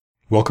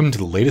Welcome to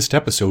the latest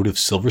episode of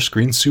Silver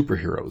Screen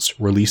Superheroes,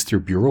 released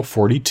through Bureau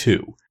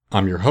 42.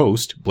 I'm your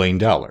host, Blaine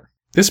Dowler.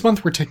 This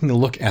month we're taking a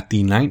look at the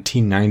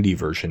 1990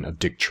 version of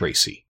Dick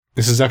Tracy.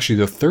 This is actually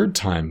the third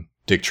time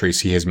Dick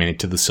Tracy has made it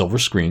to the silver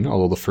screen,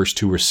 although the first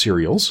two were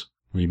serials.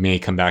 We may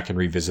come back and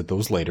revisit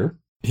those later.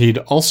 He'd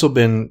also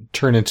been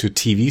turned into a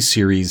TV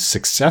series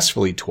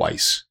successfully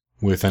twice,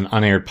 with an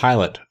unaired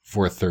pilot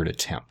for a third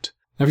attempt.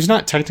 Now he's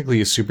not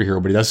technically a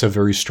superhero, but he does have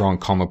very strong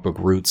comic book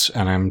roots,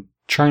 and I'm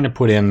trying to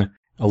put in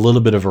a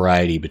little bit of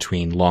variety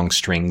between long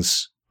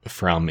strings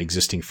from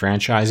existing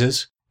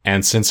franchises.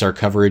 And since our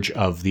coverage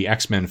of the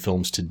X-Men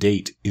films to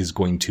date is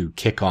going to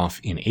kick off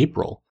in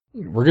April,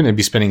 we're going to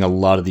be spending a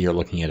lot of the year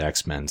looking at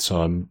X-Men.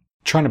 So I'm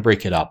trying to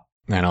break it up,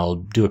 and I'll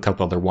do a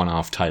couple other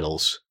one-off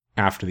titles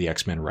after the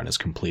X-Men run is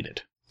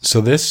completed.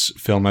 So this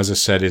film, as I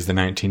said, is the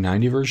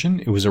 1990 version.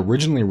 It was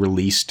originally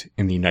released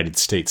in the United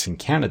States and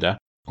Canada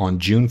on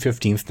June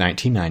 15th,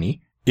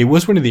 1990. It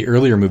was one of the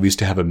earlier movies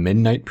to have a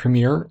midnight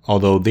premiere,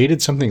 although they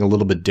did something a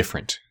little bit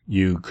different.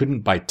 You couldn't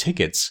buy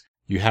tickets.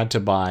 You had to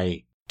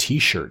buy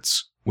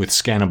t-shirts with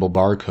scannable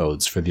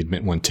barcodes for the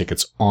Admit One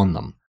tickets on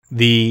them.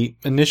 The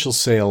initial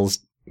sales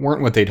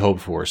weren't what they'd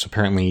hoped for, so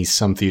apparently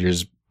some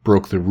theaters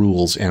broke the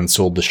rules and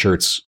sold the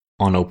shirts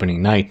on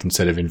opening night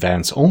instead of in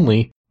advance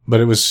only, but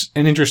it was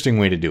an interesting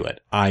way to do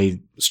it. I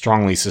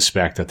strongly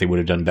suspect that they would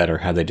have done better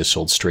had they just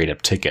sold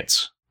straight-up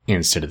tickets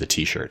instead of the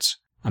t-shirts.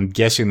 I'm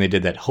guessing they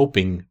did that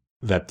hoping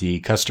that the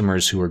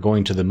customers who were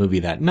going to the movie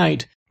that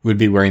night would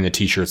be wearing the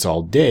t-shirts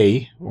all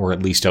day, or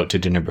at least out to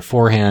dinner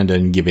beforehand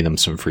and giving them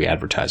some free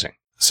advertising.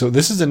 So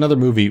this is another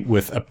movie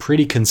with a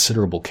pretty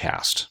considerable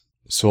cast.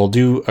 So I'll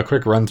do a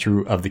quick run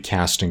through of the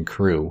cast and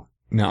crew.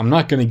 Now, I'm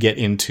not going to get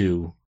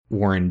into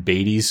Warren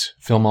Beatty's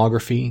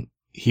filmography.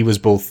 He was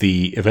both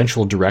the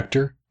eventual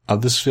director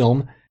of this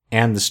film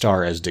and the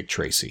star as Dick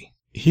Tracy.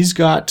 He's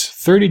got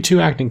 32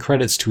 acting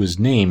credits to his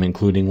name,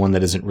 including one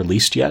that isn't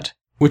released yet,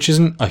 which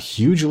isn't a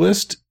huge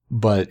list,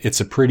 but it's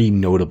a pretty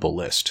notable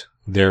list.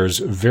 There's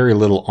very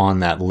little on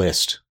that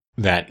list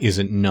that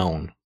isn't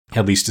known,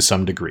 at least to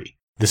some degree.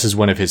 This is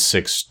one of his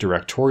 6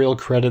 directorial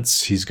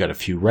credits. He's got a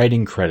few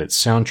writing credits,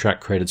 soundtrack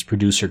credits,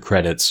 producer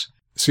credits.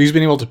 So he's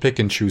been able to pick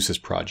and choose his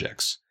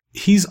projects.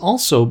 He's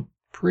also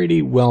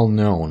pretty well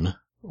known,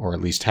 or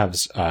at least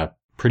has a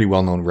pretty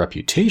well known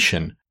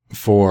reputation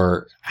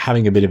for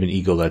having a bit of an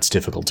ego that's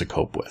difficult to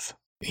cope with.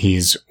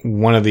 He's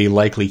one of the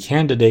likely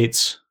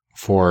candidates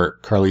for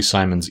Carly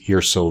Simon's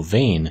You're So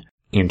Vain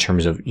in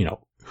terms of,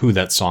 who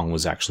that song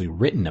was actually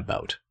written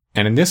about.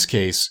 And in this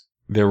case,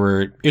 there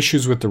were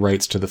issues with the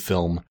rights to the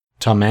film.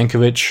 Tom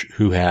Mankiewicz,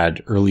 who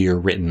had earlier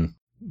written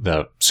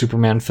the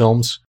Superman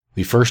films,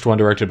 the first one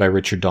directed by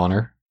Richard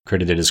Donner,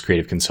 credited as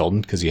creative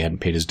consultant because he hadn't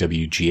paid his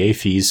WGA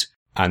fees,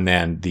 and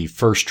then the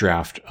first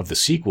draft of the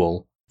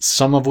sequel,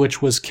 some of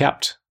which was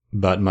kept,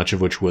 but much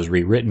of which was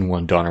rewritten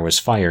when Donner was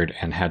fired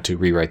and had to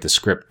rewrite the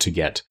script to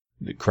get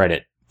the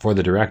credit for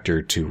the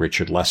director to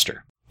Richard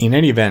Lester. In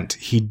any event,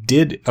 he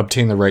did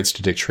obtain the rights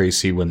to Dick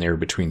Tracy when they were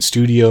between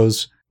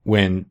studios.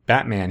 When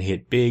Batman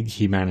hit big,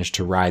 he managed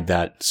to ride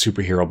that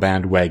superhero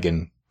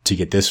bandwagon to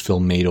get this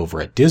film made over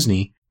at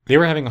Disney. They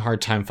were having a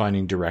hard time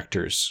finding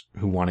directors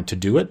who wanted to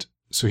do it,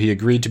 so he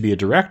agreed to be a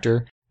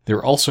director. They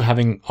were also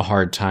having a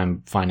hard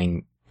time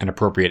finding an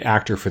appropriate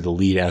actor for the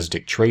lead as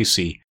Dick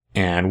Tracy,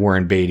 and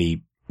Warren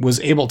Beatty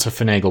was able to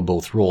finagle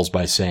both roles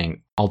by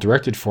saying, I'll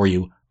direct it for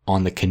you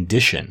on the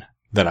condition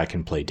that I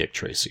can play Dick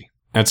Tracy.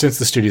 And since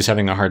the studio's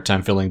having a hard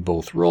time filling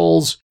both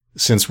roles,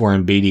 since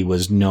Warren Beatty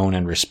was known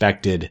and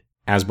respected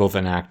as both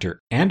an actor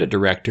and a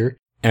director,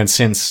 and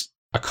since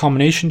a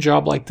combination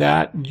job like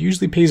that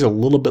usually pays a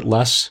little bit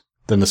less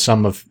than the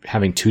sum of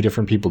having 2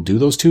 different people do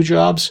those 2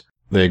 jobs,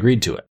 they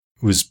agreed to it.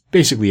 It was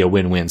basically a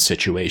win-win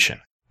situation.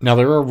 Now,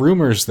 there are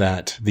rumors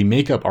that the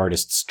makeup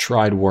artists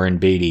tried Warren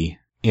Beatty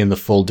in the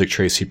full Dick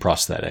Tracy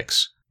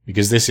prosthetics,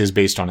 because this is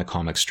based on a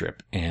comic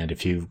strip. And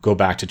if you go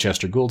back to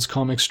Chester Gould's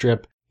comic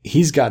strip,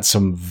 he's got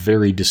some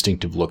very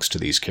distinctive looks to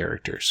these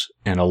characters,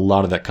 and a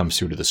lot of that comes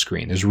through to the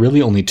screen. There's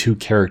really only 2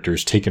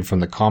 characters taken from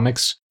the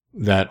comics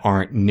that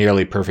aren't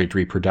nearly perfect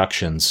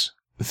reproductions,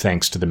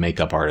 thanks to the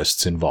makeup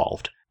artists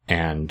involved.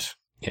 And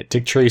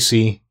Dick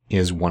Tracy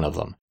is one of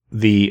them.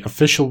 The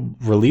official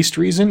released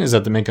reason is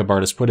that the makeup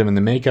artist put him in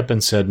the makeup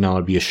and said, no,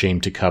 it'd be a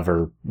shame to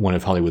cover one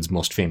of Hollywood's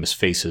most famous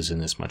faces in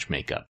this much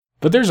makeup.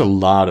 But there's a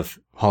lot of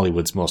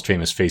Hollywood's most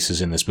famous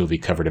faces in this movie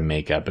covered in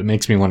makeup. It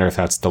makes me wonder if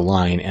that's the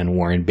line and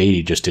Warren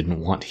Beatty just didn't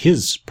want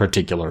his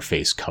particular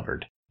face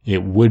covered.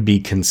 It would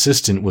be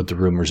consistent with the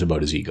rumors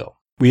about his ego.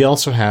 We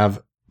also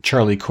have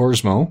Charlie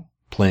Korsmo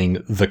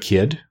playing the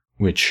Kid,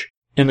 which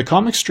in the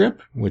comic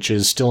strip, which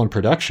is still in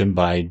production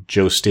by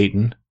Joe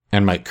Staton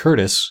and Mike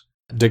Curtis,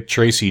 Dick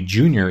Tracy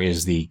Jr.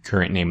 is the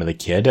current name of the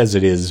Kid, as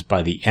it is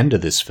by the end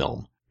of this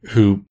film,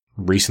 who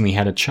recently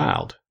had a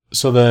child.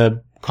 So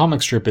the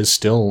comic strip is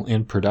still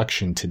in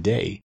production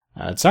today.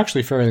 It's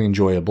actually fairly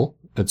enjoyable.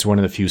 It's one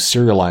of the few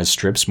serialized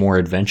strips, more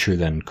adventure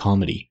than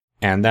comedy.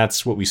 And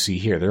that's what we see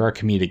here. There are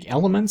comedic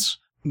elements,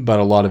 but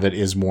a lot of it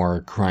is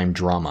more crime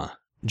drama,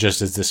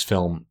 just as this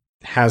film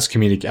has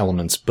comedic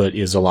elements, but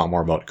is a lot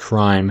more about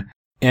crime,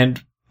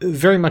 and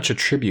very much a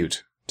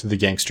tribute to the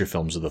gangster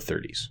films of the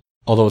 30s.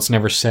 Although it's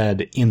never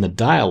said in the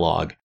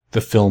dialogue,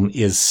 the film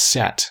is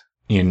set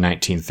in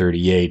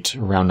 1938,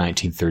 around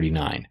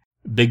 1939.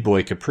 Big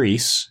Boy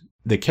Caprice,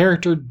 the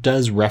character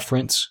does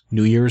reference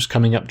New Year's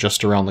coming up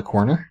just around the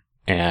corner,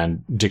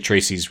 and Dick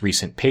Tracy's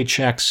recent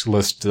paychecks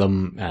list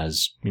them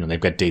as, they've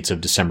got dates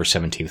of December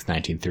 17th,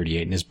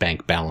 1938 in his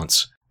bank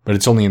balance. But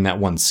it's only in that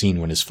one scene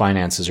when his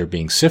finances are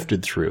being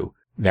sifted through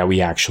that we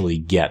actually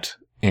get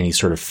any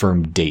sort of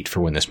firm date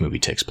for when this movie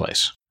takes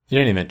place. In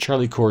any event,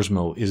 Charlie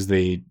Korsmo is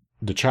the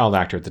child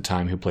actor at the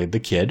time who played the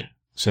kid,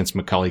 since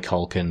Macaulay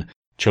Culkin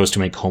chose to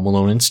make Home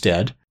Alone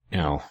instead.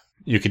 Now,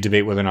 you could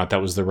debate whether or not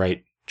that was the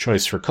right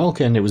choice for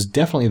Culkin. It was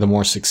definitely the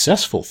more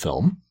successful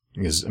film,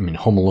 because,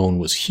 Home Alone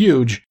was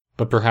huge,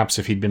 but perhaps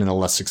if he'd been in a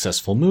less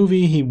successful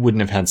movie, he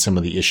wouldn't have had some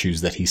of the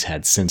issues that he's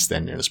had since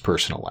then in his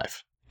personal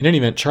life. In any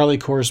event, Charlie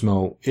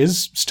Korsmo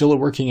is still a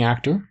working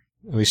actor,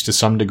 at least to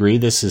some degree.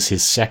 This is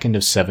his second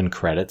of 7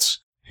 credits.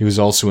 He was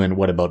also in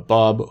What About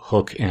Bob,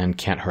 Hook, and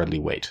Can't Hardly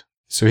Wait.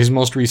 So his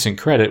most recent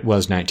credit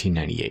was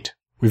 1998.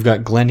 We've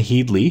got Glenn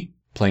Headley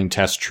playing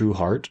Tess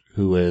Trueheart,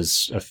 who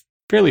is a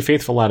fairly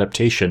faithful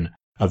adaptation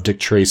of Dick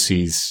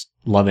Tracy's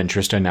love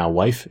interest and now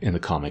wife in the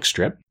comic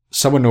strip.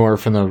 Some would know her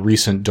from the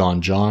recent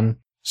Don John,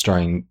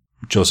 starring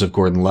Joseph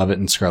Gordon-Levitt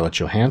and Scarlett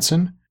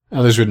Johansson.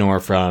 Others would know her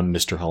from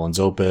Mr. Holland's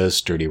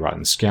Opus, Dirty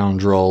Rotten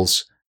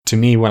Scoundrels. To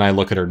me, when I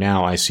look at her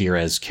now, I see her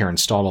as Karen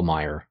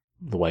Stottlemyre,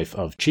 the wife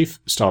of Chief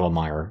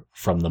Stottlemyre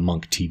from the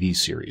Monk TV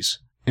series.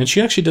 And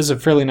she actually does a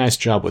fairly nice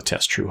job with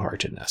Tess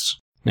Trueheart in this.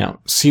 Now,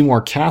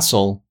 Seymour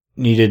Cassel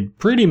needed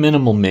pretty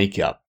minimal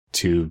makeup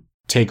to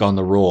take on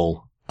the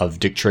role of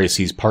Dick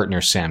Tracy's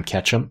partner, Sam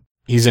Ketchum.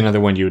 He's another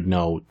one you would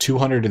know.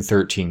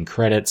 213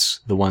 credits.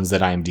 The ones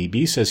that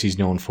IMDb says he's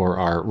known for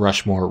are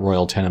Rushmore,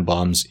 Royal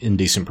Tenenbaums,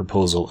 Indecent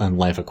Proposal, and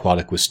Life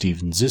Aquatic with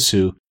Stephen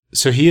Zissou.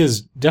 So he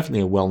is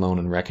definitely a well-known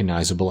and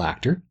recognizable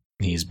actor.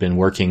 He's been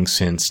working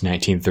since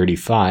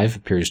 1935,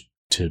 appears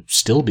to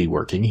still be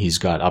working. He's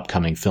got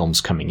upcoming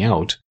films coming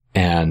out.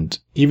 And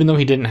even though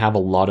he didn't have a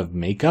lot of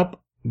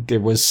makeup, there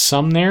was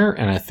some there,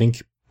 and I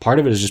think part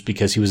of it is just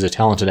because he was a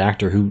talented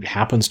actor who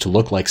happens to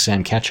look like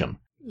Sam Ketchum.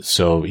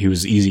 So he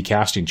was an easy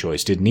casting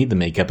choice, didn't need the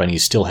makeup, and he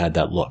still had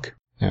that look.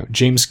 Now,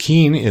 James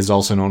Keane is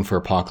also known for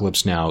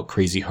Apocalypse Now,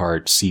 Crazy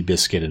Heart,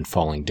 Seabiscuit, and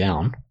Falling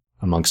Down,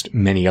 amongst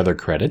many other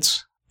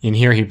credits. In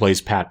here, he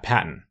plays Pat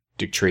Patton,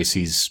 Dick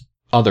Tracy's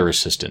other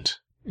assistant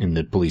in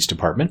the police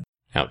department.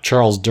 Now,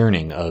 Charles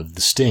Durning of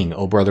The Sting,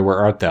 Oh Brother Where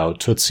Art Thou,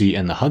 Tootsie,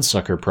 and The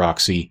Hudsucker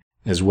Proxy,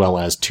 as well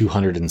as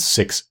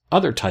 206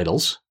 other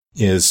titles,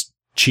 is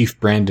Chief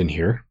Brandon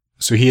here.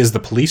 So he is the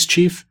police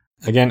chief.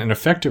 Again, an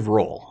effective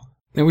role.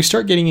 Now we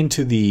start getting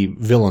into the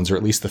villains, or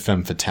at least the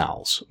femme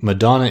fatales.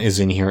 Madonna is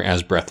in here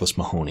as Breathless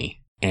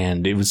Mahoney,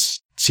 and it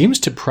seems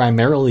to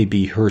primarily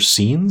be her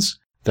scenes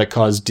that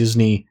caused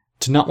Disney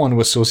to not want to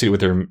associate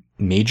with their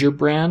major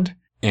brand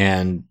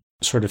and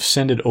sort of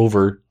send it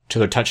over to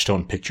their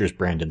Touchstone Pictures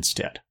brand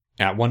instead.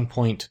 At one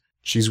point,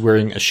 she's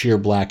wearing a sheer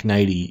black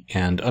nightie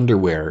and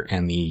underwear,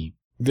 and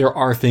there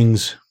are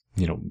things,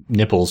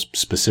 nipples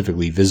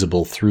specifically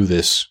visible through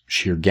this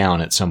sheer gown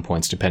at some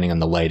points, depending on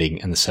the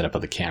lighting and the setup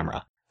of the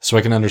camera. So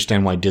I can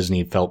understand why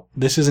Disney felt,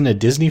 this isn't a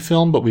Disney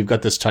film, but we've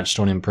got this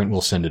Touchstone imprint,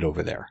 we'll send it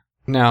over there.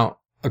 Now,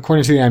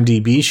 according to the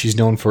IMDb, she's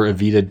known for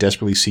Evita,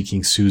 Desperately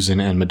Seeking Susan,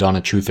 and Madonna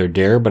Truth or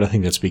Dare, but I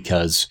think that's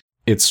because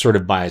it's sort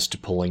of biased to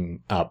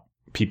pulling up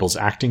people's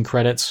acting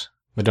credits.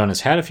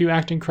 Madonna's had a few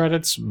acting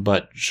credits,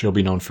 but she'll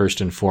be known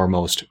first and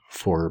foremost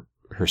for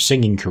her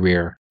singing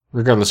career.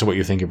 Regardless of what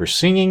you think of her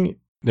singing,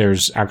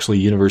 there's actually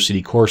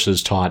university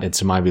courses taught at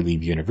some Ivy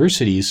League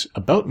universities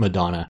about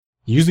Madonna,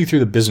 usually through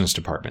the business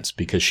departments,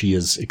 because she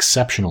is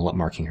exceptional at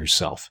marketing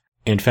herself.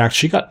 In fact,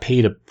 she got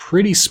paid a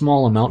pretty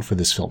small amount for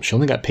this film. She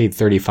only got paid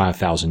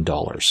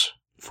 $35,000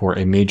 for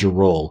a major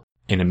role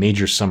in a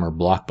major summer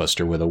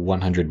blockbuster with a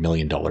 $100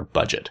 million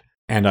budget.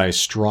 And I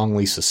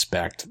strongly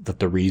suspect that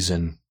the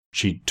reason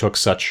she took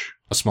such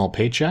a small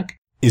paycheck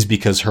is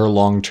because her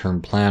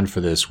long-term plan for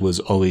this was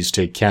always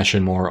to cash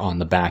in more on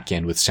the back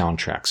end with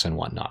soundtracks and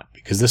whatnot.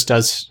 Because this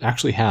does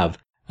actually have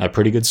a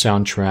pretty good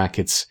soundtrack.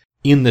 It's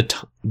in the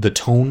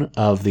tone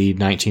of the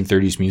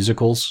 1930s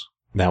musicals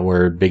that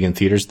were big in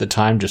theaters at the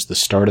time, just the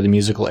start of the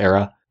musical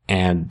era.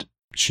 And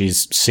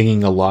she's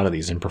singing a lot of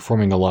these and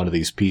performing a lot of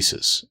these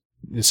pieces,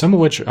 some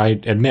of which I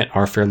admit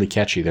are fairly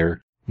catchy.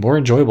 They're more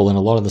enjoyable than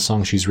a lot of the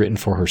songs she's written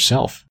for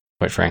herself,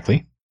 quite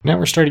frankly. Now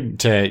we're starting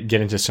to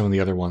get into some of the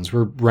other ones.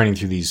 We're running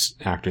through these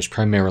actors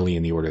primarily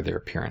in the order of their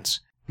appearance.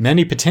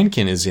 Mandy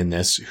Patinkin is in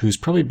this, who's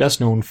probably best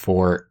known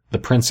for The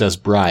Princess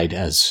Bride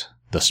as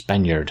the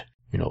Spaniard.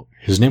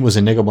 His name was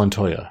Inigo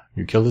Montoya.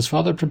 You killed his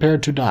father,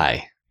 prepared to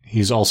die.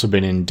 He's also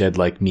been in Dead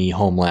Like Me,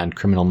 Homeland,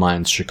 Criminal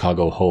Minds,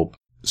 Chicago Hope.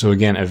 So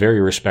again, a very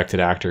respected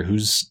actor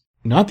who's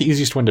not the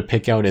easiest one to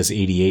pick out as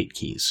 88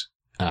 Keys.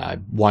 I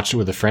watched it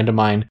with a friend of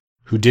mine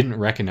who didn't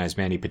recognize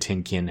Mandy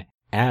Patinkin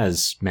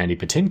as Mandy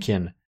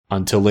Patinkin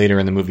until later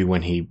in the movie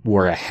when he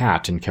wore a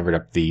hat and covered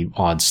up the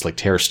odd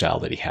slicked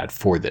hairstyle that he had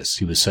for this.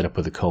 He was set up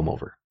with a comb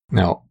over.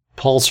 Now,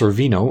 Paul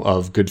Sorvino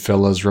of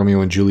Goodfellas,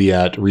 Romeo and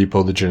Juliet,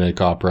 Repo the Genetic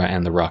Opera,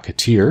 and The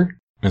Rocketeer,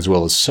 as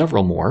well as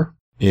several more,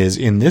 is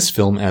in this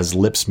film as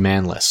Lips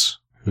Manlis,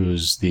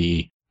 who's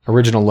the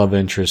original love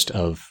interest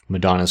of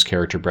Madonna's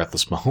character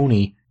Breathless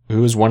Mahoney,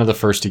 who was one of the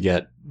first to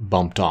get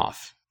bumped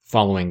off,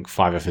 following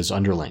 5 of his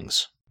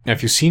underlings. Now,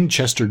 if you've seen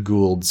Chester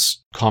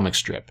Gould's comic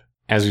strip,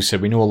 as we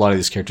said, we know a lot of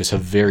these characters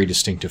have very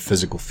distinctive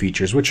physical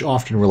features, which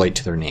often relate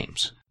to their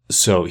names.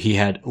 So he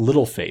had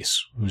Littleface,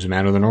 who's a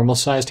man with a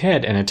normal-sized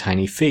head and a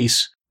tiny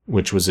face,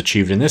 which was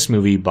achieved in this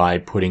movie by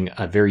putting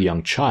a very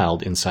young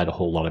child inside a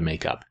whole lot of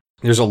makeup.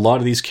 There's a lot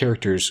of these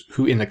characters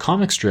who, in the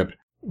comic strip,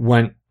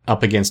 went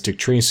up against Dick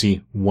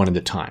Tracy one at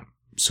a time.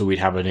 So we'd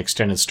have an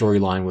extended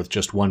storyline with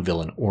just one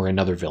villain, or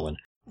another villain,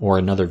 or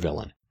another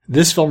villain.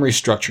 This film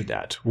restructured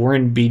that.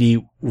 Warren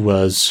Beatty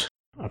was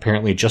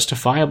apparently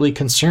justifiably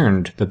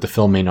concerned that the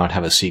film may not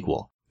have a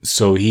sequel.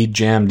 So he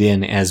jammed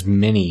in as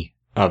many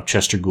of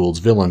Chester Gould's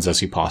villains as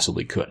he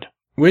possibly could,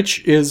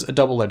 which is a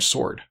double-edged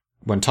sword.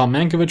 When Tom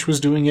Mankiewicz was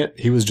doing it,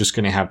 he was just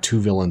going to have 2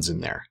 villains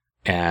in there.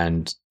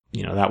 And,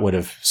 that would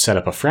have set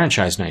up a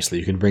franchise nicely.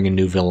 You can bring in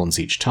new villains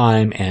each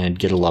time and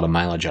get a lot of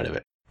mileage out of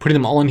it. Putting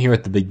them all in here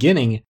at the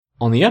beginning,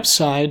 on the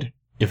upside,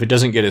 if it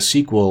doesn't get a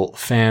sequel,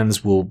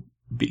 fans will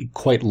be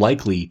quite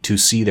likely to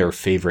see their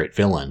favorite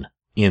villain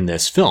in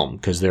this film,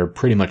 because they're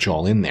pretty much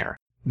all in there.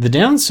 The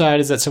downside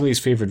is that some of these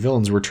favorite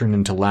villains were turned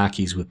into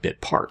lackeys with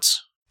bit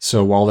parts.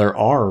 So while there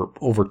are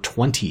over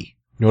 20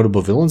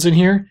 notable villains in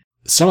here,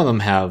 some of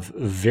them have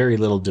very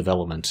little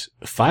development.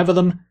 5 of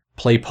them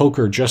play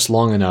poker just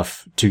long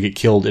enough to get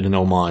killed in an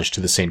homage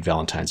to the St.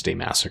 Valentine's Day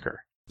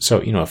Massacre. So,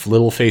 if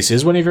Littleface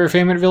is one of your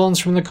favorite villains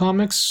from the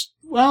comics,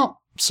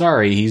 well,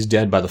 sorry, he's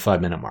dead by the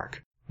 5-minute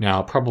mark.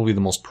 Now, probably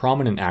the most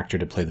prominent actor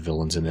to play the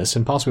villains in this,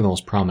 and possibly the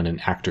most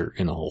prominent actor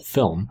in the whole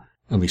film,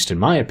 at least in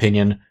my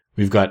opinion,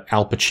 we've got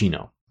Al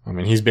Pacino.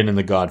 He's been in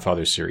the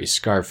Godfather series,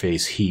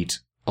 Scarface, Heat,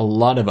 a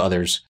lot of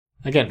others.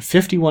 Again,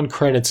 51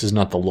 credits is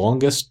not the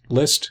longest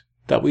list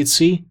that we'd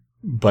see,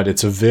 but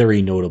it's a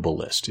very notable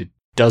list. It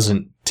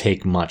doesn't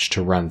take much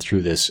to run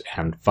through this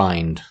and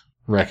find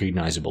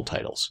recognizable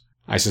titles.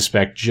 I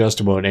suspect just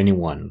about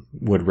anyone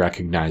would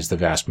recognize the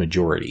vast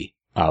majority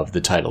of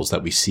the titles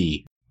that we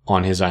see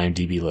on his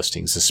IMDb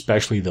listings,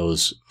 especially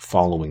those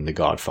following The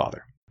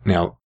Godfather.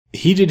 Now,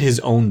 he did his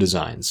own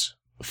designs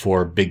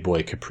for Big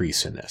Boy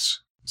Caprice in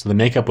this. So the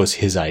makeup was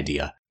his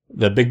idea.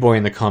 The big boy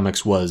in the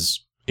comics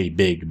was a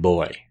big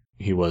boy.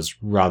 He was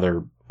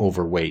rather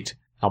overweight.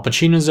 Al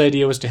Pacino's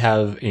idea was to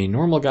have a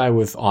normal guy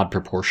with odd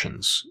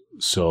proportions.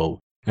 So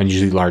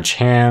unusually large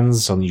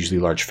hands, unusually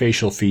large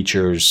facial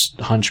features,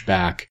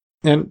 hunchback.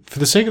 And for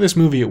the sake of this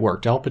movie, it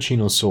worked. Al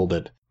Pacino sold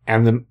it.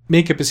 And the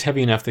makeup is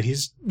heavy enough that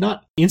he's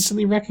not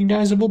instantly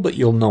recognizable, but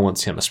you'll know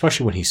it's him,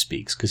 especially when he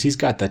speaks, because he's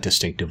got that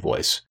distinctive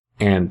voice.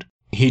 And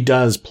he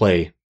does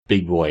play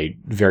Big Boy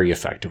very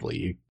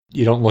effectively.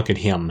 You don't look at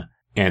him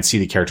and see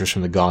the characters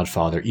from The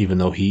Godfather, even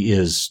though he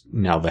is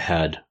now the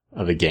head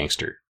of a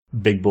gangster.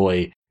 Big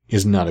Boy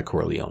is not a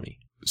Corleone.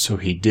 So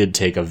he did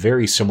take a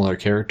very similar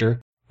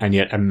character, and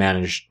yet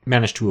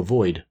managed to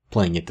avoid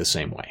playing it the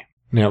same way.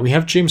 Now, we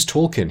have James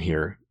Tolkien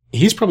here.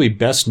 He's probably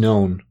best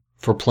known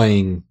for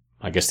playing,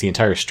 I guess, the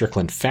entire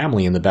Strickland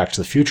family in the Back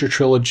to the Future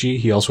trilogy.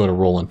 He also had a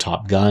role in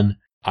Top Gun.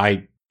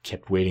 I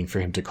kept waiting for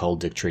him to call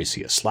Dick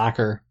Tracy a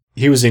slacker.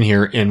 He was in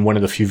here in one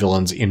of the few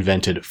villains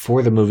invented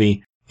for the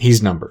movie.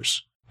 He's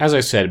numbers. As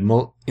I said,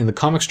 in the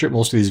comic strip,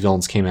 most of these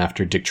villains came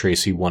after Dick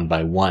Tracy one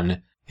by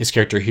one. His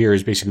character here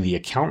is basically the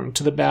accountant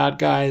to the bad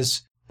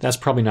guys. That's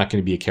probably not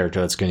going to be a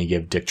character that's going to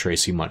give Dick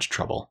Tracy much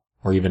trouble,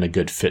 or even a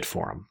good fit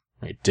for him.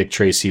 Right? Dick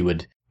Tracy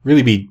would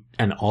really be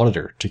an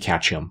auditor to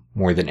catch him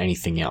more than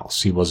anything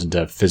else. He wasn't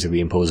a physically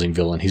imposing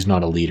villain. He's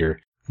not a leader,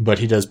 but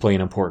he does play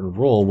an important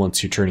role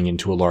once you're turning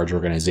into a large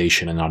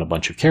organization and not a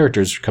bunch of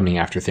characters coming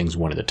after things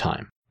one at a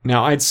time.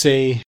 Now, I'd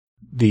say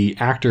the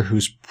actor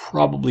who's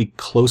probably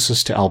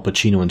closest to Al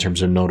Pacino in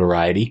terms of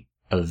notoriety,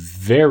 a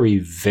very,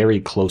 very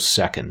close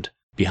second.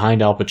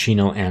 Behind Al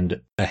Pacino and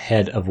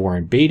ahead of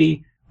Warren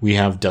Beatty, we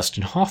have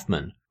Dustin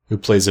Hoffman, who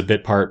plays a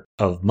bit part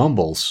of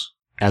Mumbles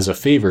as a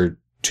favor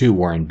to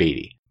Warren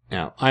Beatty.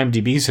 Now,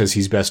 IMDb says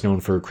he's best known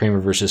for Kramer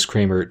vs.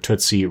 Kramer,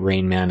 Tootsie,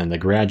 Rain Man, and The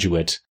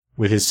Graduate.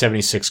 With his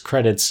 76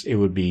 credits, it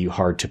would be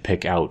hard to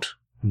pick out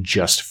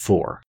just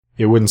 4.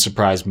 It wouldn't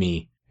surprise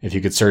me if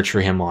you could search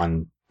for him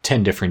on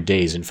 10 different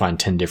days and find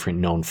 10 different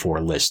known for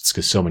lists,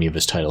 because so many of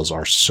his titles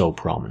are so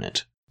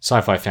prominent.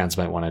 Sci-fi fans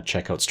might want to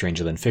check out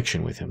Stranger Than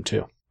Fiction with him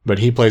too. But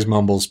he plays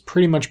Mumbles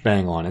pretty much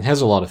bang on and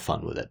has a lot of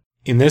fun with it.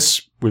 In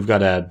this, we've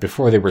got a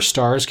Before They Were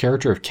Stars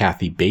character of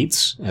Kathy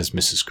Bates as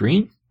Mrs.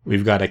 Green.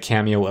 We've got a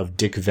cameo of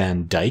Dick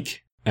Van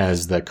Dyke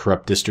as the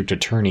corrupt district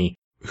attorney,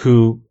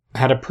 who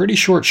had a pretty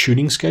short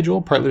shooting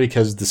schedule, partly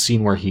because the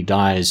scene where he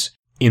dies,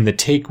 in the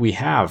take we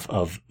have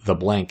of the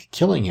blank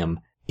killing him,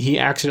 he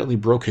accidentally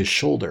broke his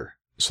shoulder,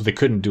 so they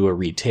couldn't do a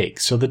retake.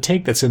 So the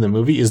take that's in the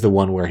movie is the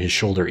one where his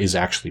shoulder is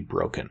actually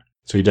broken.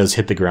 So he does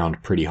hit the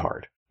ground pretty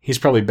hard. He's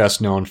probably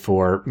best known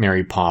for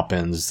Mary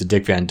Poppins, The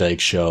Dick Van Dyke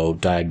Show,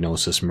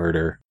 Diagnosis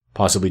Murder,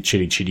 possibly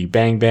Chitty Chitty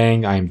Bang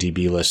Bang,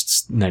 IMDb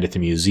lists Night at the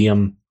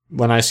Museum.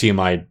 When I see him,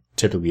 I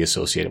typically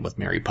associate him with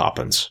Mary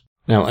Poppins.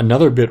 Now,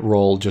 another bit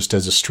role just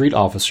as a street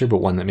officer,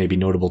 but one that may be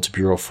notable to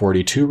Bureau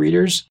 42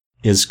 readers,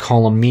 is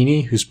Colm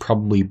Meaney, who's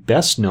probably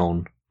best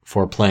known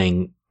for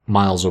playing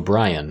Miles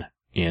O'Brien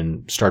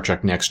in Star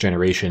Trek Next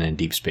Generation and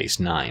Deep Space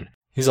Nine.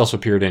 He's also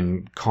appeared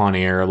in Con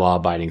Air, Law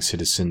Abiding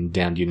Citizen,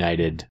 Damned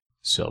United,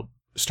 so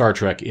Star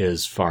Trek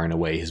is far and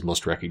away his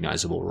most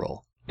recognizable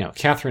role. Now,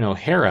 Catherine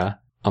O'Hara,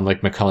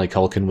 unlike Macaulay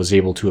Culkin, was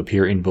able to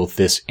appear in both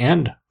this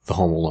and the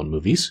Home Alone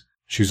movies.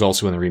 She was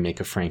also in the remake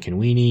of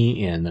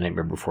Frankenweenie in The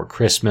Nightmare Before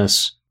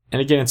Christmas.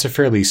 And again, it's a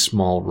fairly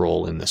small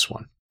role in this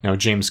one. Now,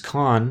 James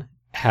Caan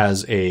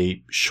has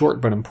a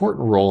short but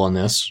important role in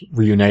this,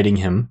 reuniting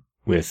him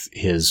with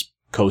his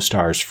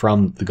co-stars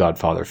from the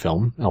Godfather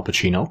film, Al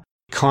Pacino.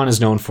 Caan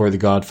is known for The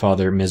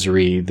Godfather,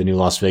 Misery, the new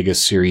Las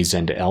Vegas series,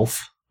 and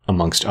Elf,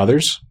 amongst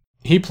others.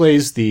 He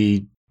plays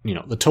the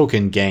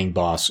token gang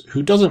boss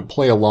who doesn't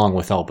play along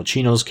with Al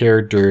Pacino's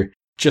character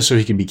just so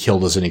he can be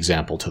killed as an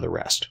example to the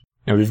rest.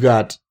 Now, we've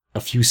got a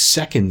few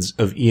seconds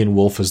of Ian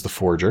Wolfe as the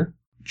Forger.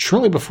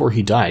 Shortly before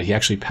he died, he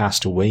actually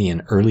passed away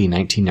in early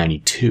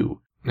 1992.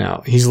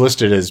 Now, he's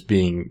listed as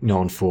being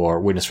known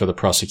for Witness for the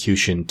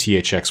Prosecution,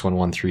 THX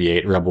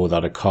 1138, Rebel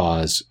Without a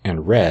Cause,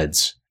 and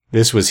Reds.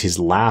 This was his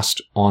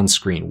last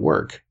on-screen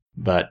work,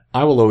 but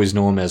I will always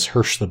know him as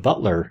Hirsch the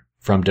Butler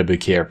from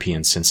WKRP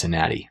in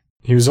Cincinnati.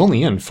 He was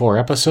only in 4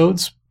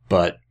 episodes,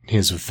 but he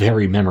is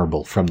very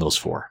memorable from those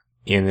 4.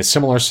 In a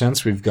similar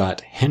sense, we've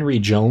got Henry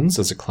Jones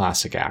as a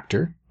classic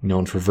actor,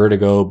 known for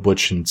Vertigo,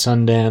 Butch and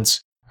Sundance,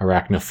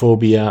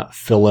 Arachnophobia,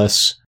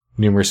 Phyllis,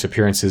 numerous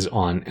appearances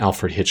on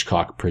Alfred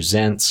Hitchcock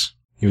Presents.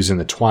 He was in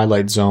The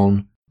Twilight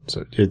Zone,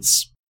 so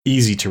it's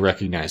easy to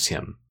recognize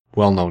him.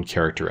 Well-known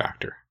character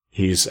actor.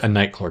 He's a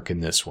night clerk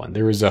in this one.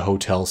 There is a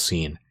hotel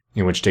scene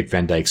in which Dick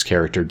Van Dyke's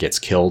character gets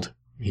killed.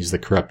 He's the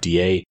corrupt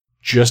DA.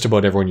 Just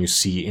about everyone you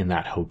see in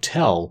that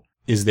hotel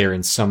is there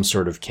in some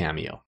sort of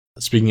cameo.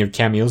 Speaking of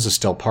cameos,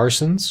 Estelle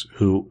Parsons,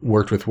 who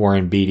worked with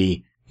Warren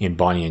Beatty in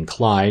Bonnie and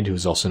Clyde,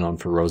 who's also known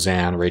for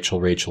Roseanne,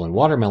 Rachel, and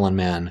Watermelon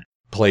Man,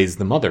 plays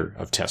the mother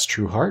of Tess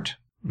Trueheart.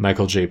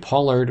 Michael J.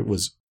 Pollard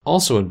was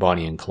also in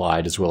Bonnie and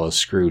Clyde, as well as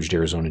Scrooged,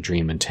 Arizona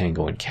Dream, and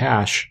Tango and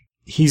Cash.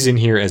 He's in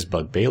here as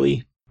Bud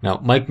Bailey. Now,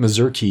 Mike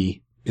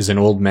Mazurki is an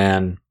old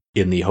man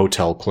in the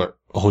hotel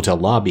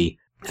lobby.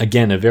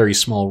 Again, a very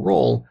small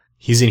role.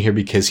 He's in here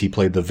because he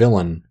played the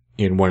villain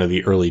in one of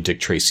the early Dick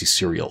Tracy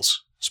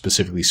serials,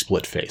 specifically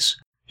Split Face.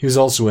 He was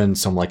also in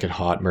Some Like It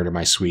Hot, Murder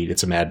My Sweet,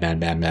 It's a Mad, Mad,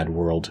 Mad, Mad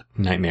World,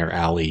 Nightmare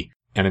Alley,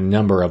 and a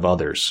number of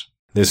others.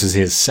 This is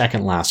his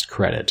second last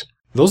credit.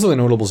 Those are the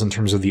notables in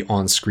terms of the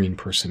on-screen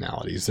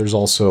personalities. There's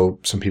also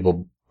some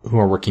people who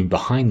are working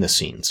behind the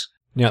scenes.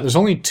 Now, there's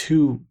only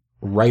 2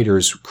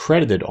 writers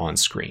credited on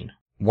screen.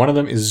 One of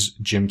them is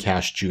Jim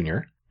Cash Jr.,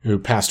 who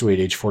passed away at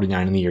age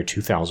 49 in the year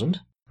 2000,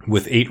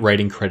 with 8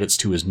 writing credits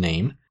to his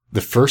name.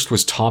 The first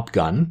was Top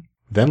Gun,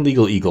 then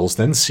Legal Eagles,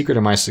 then Secret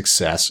of My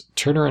Success,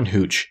 Turner and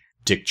Hooch,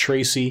 Dick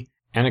Tracy,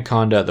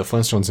 Anaconda, The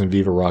Flintstones and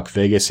Viva Rock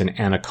Vegas, and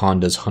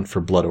Anaconda's Hunt for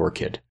Blood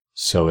Orchid.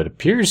 So it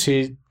appears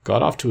he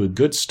got off to a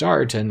good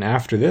start, and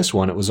after this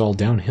one, it was all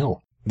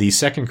downhill. The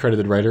second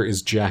credited writer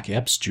is Jack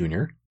Epps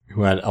Jr.,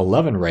 who had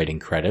 11 writing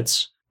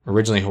credits,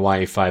 originally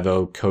Hawaii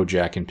Five-0,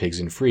 Kojak, and Pigs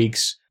and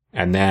Freaks,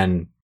 and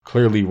then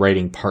clearly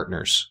writing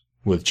partners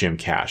with Jim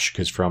Cash,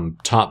 because from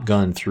Top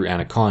Gun through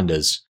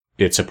Anacondas,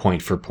 it's a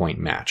point-for-point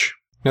match.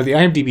 Now, the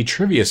IMDb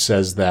trivia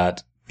says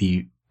that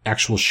the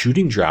actual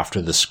shooting draft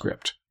of the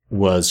script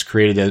was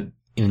created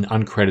in an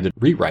uncredited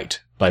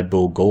rewrite by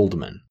Bo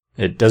Goldman.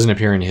 It doesn't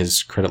appear in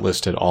his credit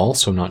list at all,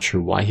 so I'm not sure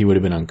why he would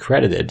have been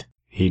uncredited.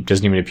 He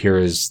doesn't even appear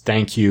as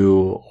thank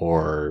you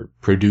or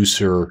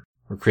producer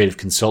or creative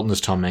consultant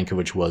as Tom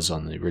Mankiewicz was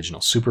on the original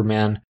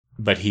Superman,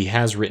 but he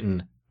has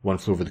written One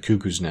Flew Over the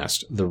Cuckoo's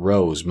Nest, The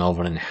Rose,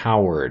 Melvin and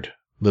Howard,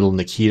 Little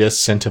Nikita,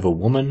 Scent of a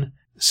Woman,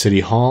 City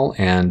Hall,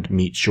 and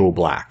Meet Joe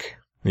Black.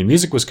 The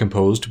music was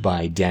composed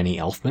by Danny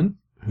Elfman,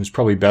 who's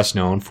probably best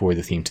known for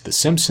the theme to The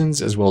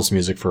Simpsons, as well as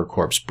music for A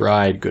Corpse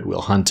Bride, Good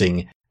Will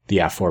Hunting, the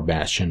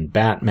aforementioned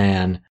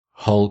Batman,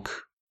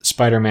 Hulk,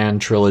 Spider-Man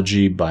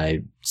trilogy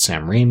by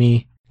Sam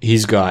Raimi.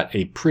 He's got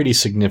a pretty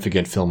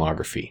significant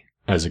filmography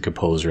as a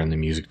composer in the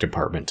music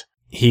department.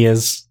 He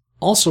is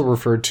also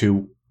referred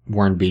to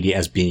Warren Beatty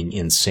as being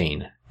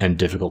insane and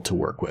difficult to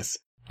work with.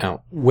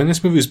 Now, when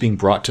this movie was being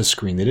brought to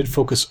screen, they did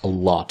focus a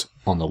lot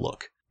on the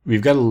look.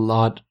 We've got a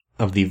lot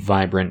of the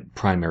vibrant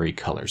primary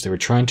colors. They were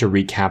trying to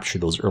recapture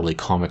those early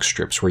comic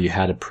strips where you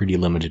had a pretty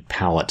limited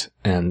palette,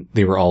 and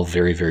they were all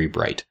very, very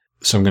bright.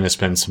 So I'm going to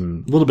spend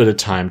a little bit of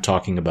time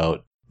talking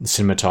about the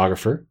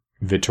cinematographer,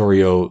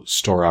 Vittorio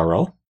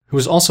Storaro, who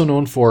is also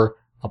known for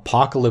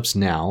Apocalypse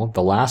Now,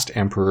 The Last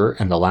Emperor,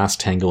 and The Last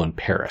Tango in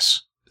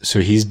Paris.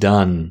 So he's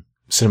done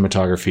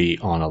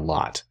cinematography on a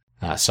lot.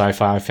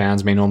 Sci-fi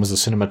fans may know him as the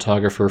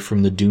cinematographer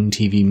from the Dune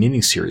TV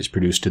miniseries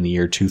produced in the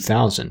year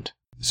 2000.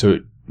 So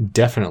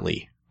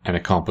definitely an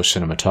accomplished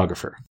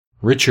cinematographer.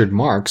 Richard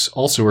Marx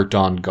also worked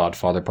on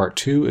Godfather Part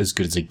 2, As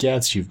Good as It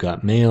Gets, You've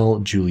Got Mail,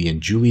 Julie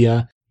and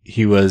Julia.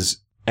 He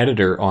was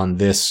editor on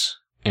this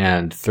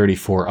and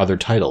 34 other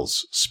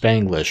titles.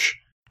 Spanglish,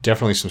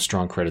 definitely some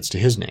strong credits to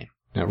his name.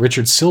 Now,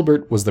 Richard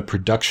Silbert was the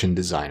production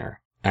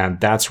designer, and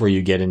that's where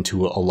you get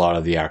into a lot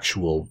of the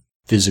actual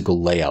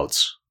physical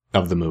layouts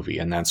of the movie,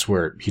 and that's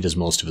where he does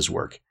most of his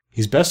work.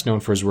 He's best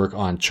known for his work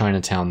on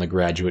Chinatown, The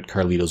Graduate,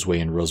 Carlito's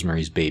Way, and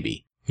Rosemary's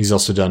Baby. He's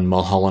also done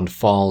Mulholland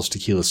Falls,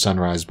 Tequila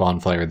Sunrise,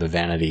 Bonfire of the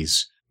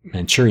Vanities,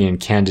 Manchurian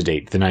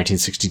Candidate, the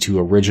 1962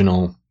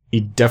 original. He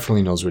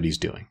definitely knows what he's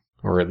doing,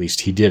 or at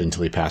least he did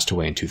until he passed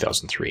away in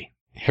 2003.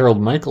 Harold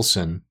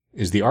Michelson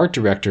is the art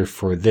director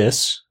for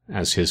this,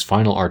 as his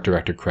final art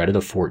director credit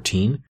of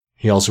 14.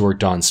 He also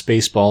worked on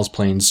Spaceballs,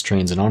 Planes,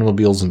 Trains, and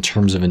Automobiles in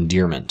Terms of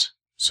Endearment.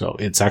 So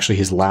it's actually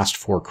his last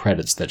 4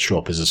 credits that show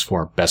up as his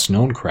 4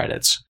 best-known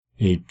credits.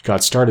 He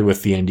got started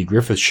with The Andy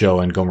Griffith Show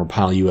and Gomer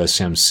Pyle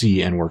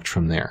USMC and worked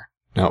from there.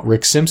 Now,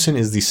 Rick Simpson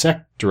is the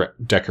set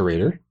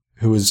decorator,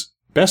 who is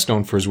best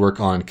known for his work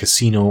on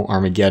Casino,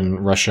 Armageddon,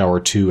 Rush Hour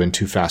 2, and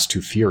Too Fast,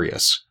 Too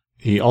Furious.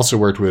 He also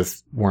worked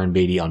with Warren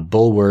Beatty on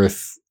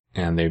Bulworth,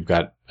 and they've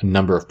got a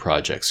number of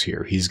projects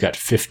here. He's got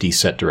 50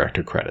 set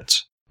director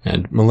credits.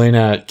 And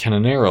Milena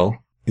Canonero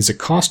is a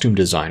costume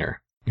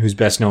designer who's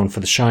best known for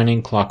The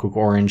Shining, Clockwork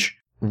Orange,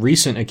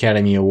 recent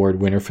Academy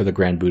Award winner for The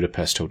Grand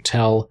Budapest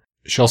Hotel.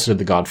 She also did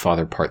The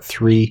Godfather Part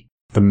 3.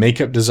 The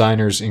makeup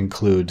designers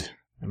include,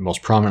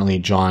 most prominently,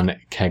 John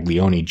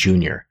Caglione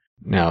Jr.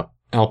 Now,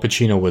 Al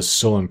Pacino was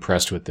so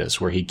impressed with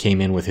this, where he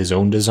came in with his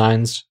own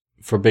designs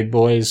for Big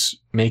Boy's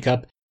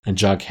makeup, and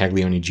John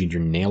Caglione Jr.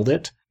 nailed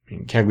it.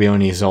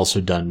 Caglione has also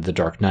done The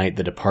Dark Knight,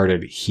 The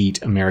Departed,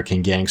 Heat,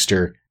 American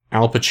Gangster.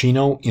 Al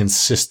Pacino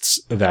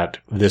insists that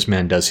this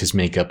man does his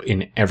makeup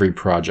in every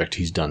project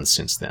he's done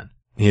since then.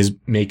 His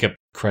makeup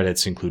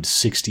credits include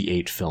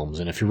 68 films,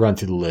 and if you run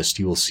through the list,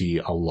 you will see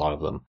a lot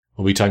of them.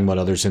 We'll be talking about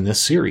others in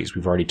this series.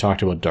 We've already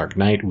talked about Dark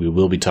Knight. We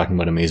will be talking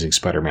about Amazing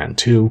Spider-Man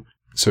 2.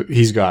 So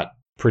he's got a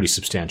pretty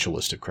substantial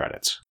list of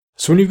credits.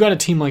 So when you've got a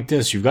team like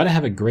this, you've got to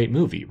have a great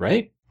movie,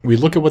 right? We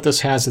look at what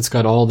this has. It's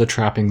got all the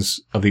trappings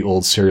of the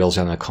old serials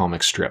and the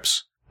comic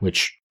strips,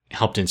 which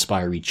helped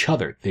inspire each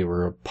other. They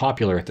were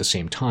popular at the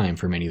same time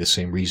for many of the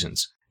same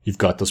reasons. You've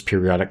got those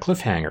periodic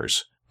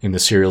cliffhangers. In the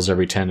serials,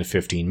 every 10 to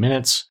 15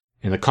 minutes.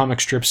 In the comic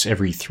strips,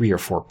 every 3 or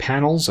 4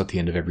 panels at the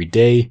end of every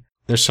day.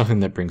 There's something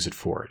that brings it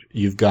forward.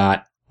 You've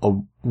got a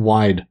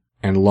wide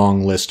and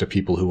long list of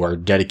people who are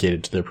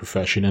dedicated to their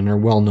profession and are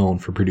well known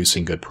for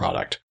producing good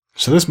product.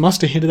 So this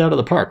must have hit it out of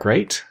the park,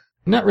 right?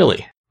 Not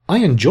really. I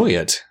enjoy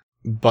it,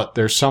 but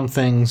there's some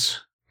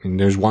things.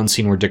 There's one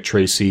scene where Dick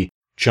Tracy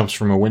jumps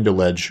from a window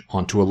ledge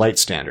onto a light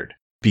standard.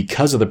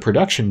 Because of the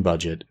production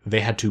budget, they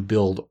had to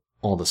build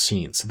all the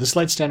scenes. So this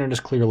light standard is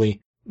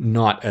clearly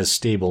not as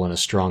stable and as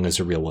strong as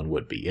a real one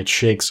would be. It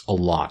shakes a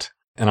lot.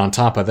 And on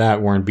top of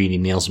that, Warren Beatty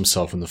nails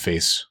himself in the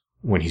face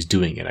when he's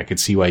doing it. I could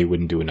see why he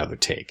wouldn't do another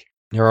take.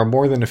 There are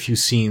more than a few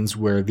scenes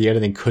where the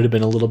editing could have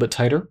been a little bit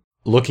tighter.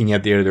 Looking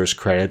at the editor's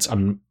credits,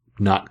 I'm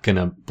not going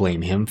to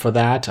blame him for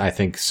that. I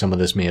think some of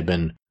this may have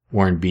been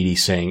Warren Beatty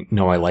saying,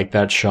 no, I like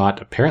that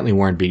shot. Apparently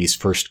Warren Beatty's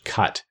first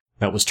cut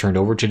that was turned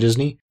over to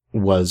Disney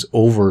was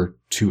over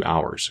 2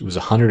 hours. It was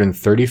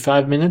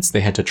 135 minutes.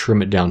 They had to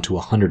trim it down to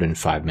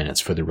 105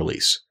 minutes for the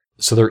release.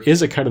 So there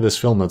is a cut of this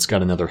film that's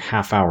got another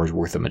half hour's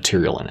worth of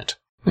material in it.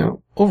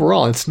 Now,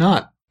 overall, it's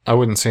not, I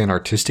wouldn't say, an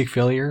artistic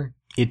failure.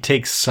 It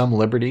takes some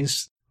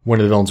liberties. One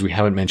of the villains we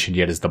haven't mentioned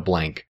yet is the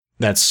Blank.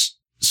 That's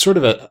sort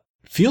of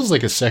feels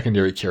like a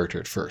secondary character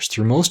at first.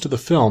 Through most of the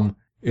film,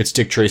 it's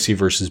Dick Tracy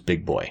versus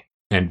Big Boy.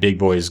 And Big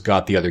Boy's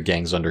got the other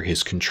gangs under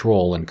his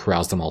control and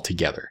corrals them all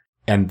together.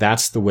 And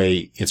that's the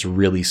way it's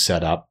really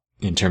set up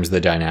in terms of the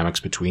dynamics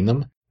between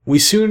them. We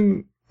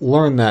soon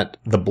learn that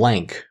the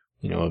Blank,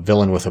 a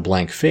villain with a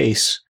blank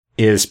face,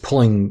 is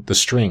pulling the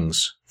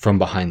strings from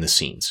behind the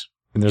scenes.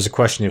 And there's a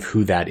question of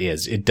who that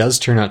is. It does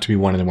turn out to be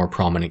one of the more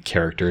prominent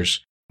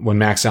characters. When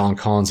Max Allan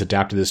Collins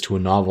adapted this to a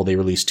novel, they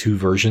released 2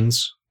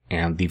 versions.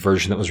 And the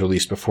version that was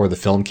released before the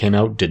film came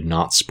out did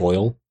not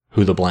spoil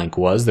who the Blank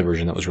was. The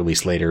version that was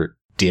released later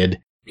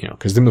did,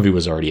 because the movie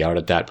was already out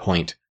at that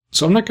point.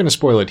 So I'm not going to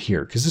spoil it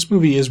here, because this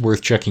movie is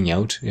worth checking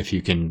out if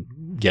you can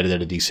get it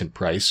at a decent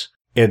price.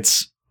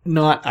 It's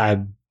not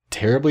a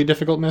terribly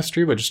difficult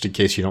mystery, but just in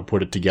case you don't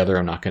put it together,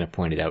 I'm not going to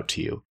point it out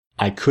to you.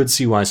 I could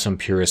see why some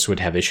purists would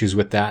have issues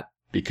with that,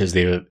 because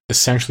they've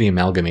essentially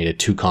amalgamated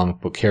 2 comic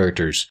book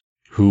characters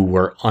who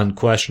were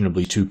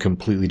unquestionably 2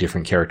 completely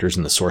different characters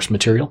in the source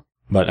material.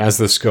 But as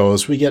this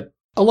goes, we get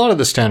a lot of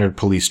the standard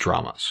police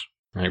dramas,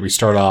 right? We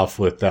start off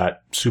with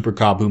that super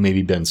cop who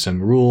maybe bends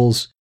some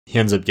rules. He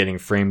ends up getting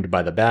framed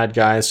by the bad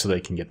guys so they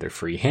can get their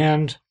free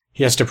hand.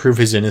 He has to prove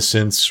his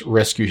innocence,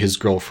 rescue his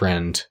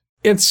girlfriend.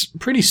 It's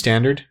pretty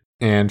standard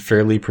and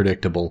fairly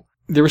predictable.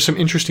 There were some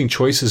interesting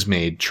choices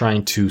made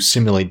trying to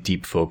simulate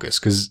deep focus,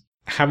 because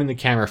having the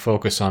camera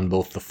focus on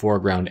both the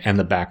foreground and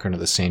the background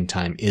at the same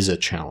time is a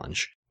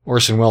challenge.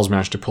 Orson Welles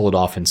managed to pull it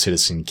off in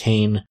Citizen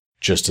Kane,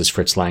 just as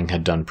Fritz Lang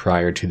had done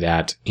prior to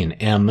that in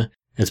M.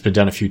 It's been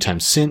done a few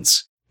times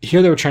since.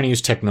 Here they were trying to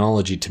use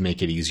technology to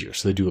make it easier.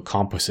 So they do a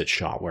composite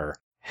shot where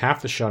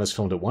half the shot is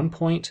filmed at one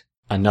point,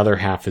 another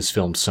half is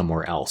filmed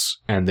somewhere else,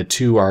 and the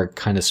two are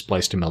kind of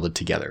spliced and melded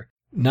together.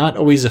 Not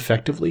always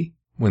effectively.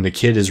 When the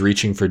kid is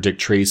reaching for Dick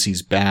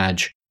Tracy's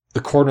badge,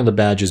 the corner of the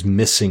badge is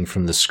missing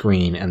from the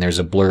screen, and there's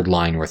a blurred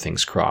line where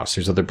things cross.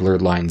 There's other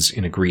blurred lines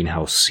in a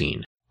greenhouse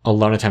scene. A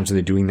lot of times when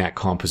they're doing that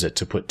composite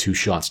to put two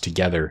shots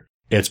together,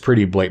 it's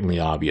pretty blatantly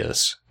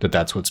obvious that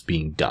that's what's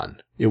being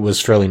done. It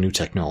was fairly new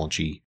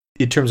technology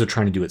in terms of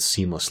trying to do it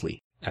seamlessly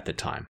at the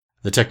time.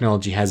 The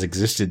technology has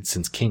existed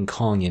since King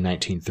Kong in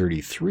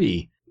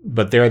 1933,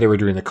 but there they were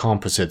doing the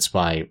composites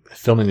by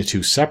filming the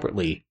two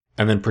separately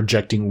and then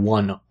projecting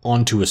one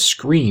onto a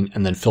screen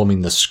and then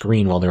filming the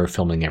screen while they were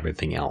filming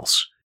everything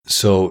else.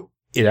 So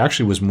it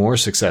actually was more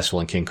successful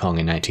in King Kong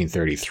in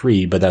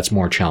 1933, but that's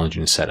more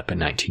challenging to set up in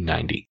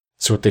 1990.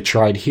 So what they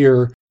tried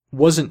here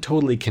wasn't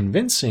totally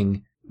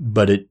convincing,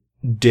 but it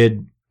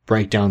did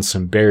break down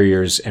some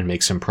barriers and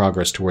make some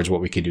progress towards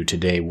what we could do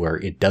today where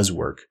it does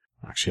work.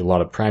 Actually, a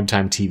lot of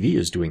primetime TV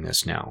is doing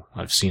this now.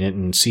 I've seen it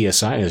in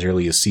CSI as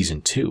early as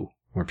season 2,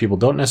 where people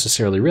don't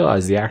necessarily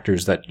realize the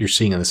actors that you're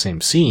seeing in the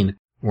same scene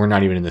were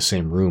not even in the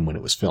same room when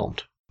it was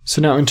filmed.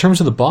 So now, in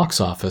terms of the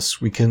box office,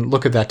 we can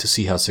look at that to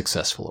see how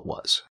successful it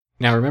was.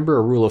 Now, remember,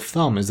 a rule of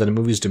thumb is that a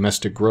movie's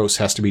domestic gross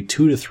has to be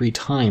 2 to 3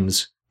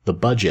 times the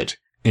budget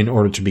in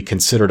order to be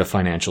considered a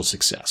financial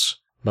success.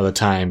 By the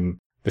time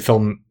the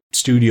film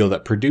studio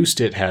that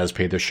produced it has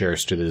paid their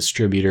shares to the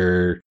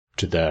distributor,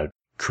 to the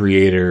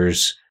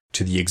creators,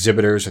 to the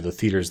exhibitors or the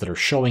theaters that are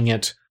showing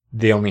it,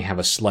 they only have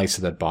a slice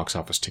of that box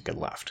office ticket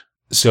left.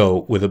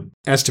 So with an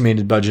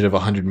estimated budget of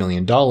 $100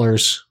 million,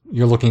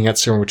 you're looking at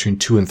somewhere between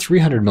 200 and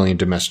 300 million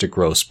domestic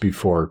gross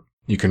before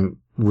you can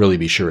really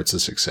be sure it's a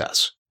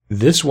success.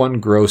 This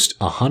one grossed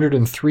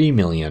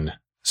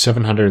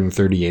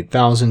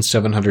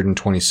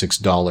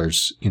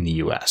 $103,738,726 in the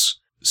US.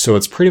 So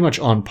it's pretty much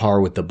on par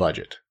with the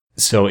budget.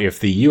 So if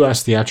the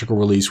US theatrical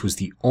release was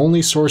the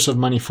only source of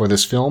money for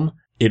this film,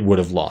 it would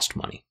have lost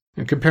money.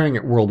 And comparing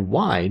it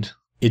worldwide,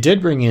 it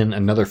did bring in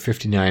another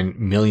 $59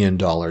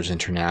 million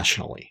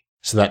internationally.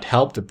 So that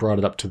helped. It brought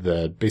it up to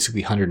the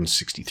basically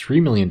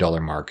 $163 million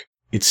mark.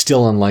 It's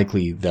still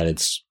unlikely that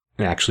it's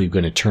actually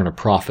going to turn a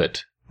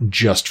profit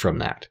just from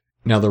that.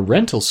 Now, the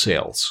rental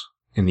sales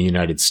in the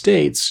United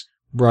States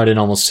brought in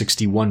almost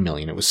 $61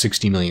 million. It was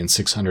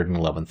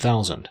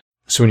 $60,611,000.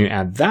 So when you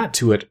add that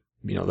to it,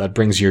 that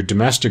brings your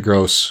domestic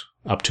gross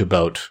up to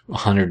about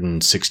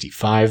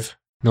 $165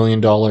 million.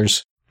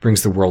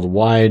 Brings the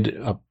worldwide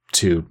up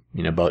to,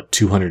 about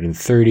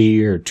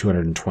 230 or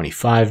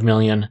 225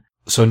 million.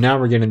 So now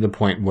we're getting to the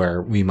point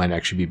where we might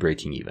actually be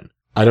breaking even.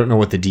 I don't know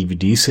what the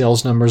DVD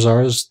sales numbers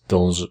are, as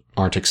those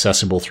aren't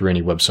accessible through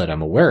any website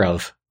I'm aware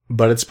of,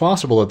 but it's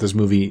possible that this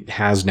movie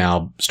has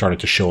now started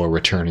to show a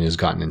return and has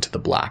gotten into the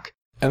black.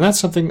 And that's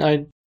something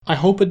I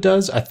hope it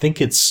does. I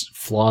think it's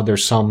flawed.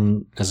 There's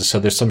some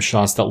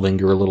shots that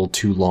linger a little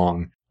too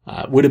long.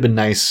 It would have been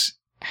nice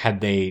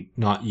had they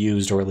not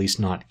used, or at least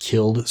not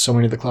killed, so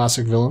many of the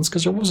classic villains,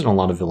 because there wasn't a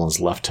lot of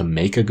villains left to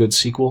make a good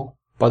sequel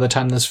by the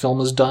time this film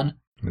is done.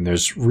 I mean,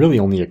 there's really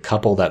only a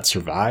couple that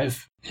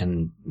survive,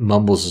 and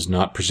Mumbles is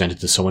not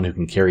presented to someone who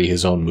can carry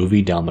his own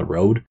movie down the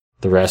road.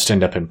 The rest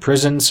end up in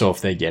prison, so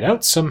if they get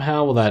out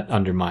somehow, well, that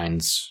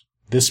undermines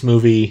this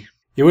movie.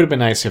 It would have been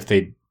nice if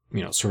they,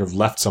 sort of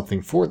left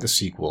something for the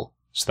sequel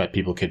so that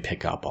people could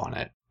pick up on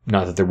it.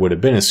 Not that there would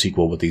have been a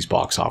sequel with these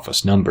box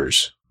office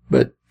numbers.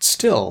 But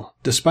still,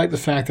 despite the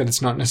fact that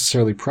it's not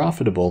necessarily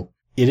profitable,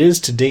 it is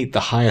to date the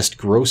highest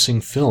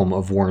grossing film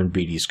of Warren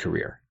Beatty's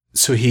career.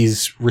 So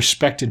he's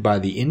respected by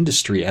the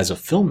industry as a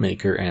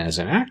filmmaker and as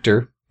an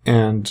actor,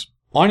 and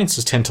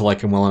audiences tend to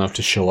like him well enough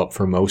to show up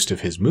for most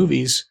of his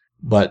movies,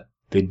 but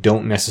they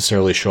don't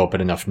necessarily show up at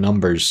enough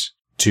numbers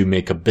to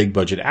make a big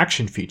budget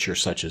action feature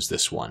such as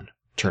this one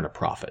turn a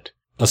profit.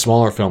 A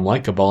smaller film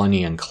like A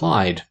Bonnie and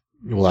Clyde,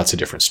 well, that's a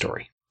different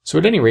story. So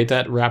at any rate,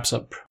 that wraps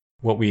up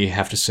what we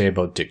have to say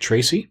about Dick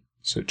Tracy.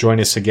 So join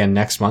us again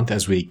next month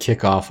as we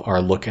kick off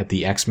our look at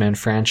the X-Men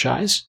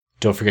franchise.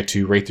 Don't forget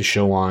to rate the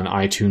show on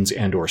iTunes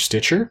and or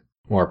Stitcher,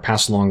 or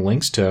pass along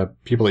links to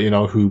people that you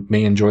know who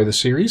may enjoy the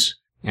series.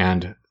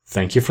 And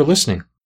thank you for listening.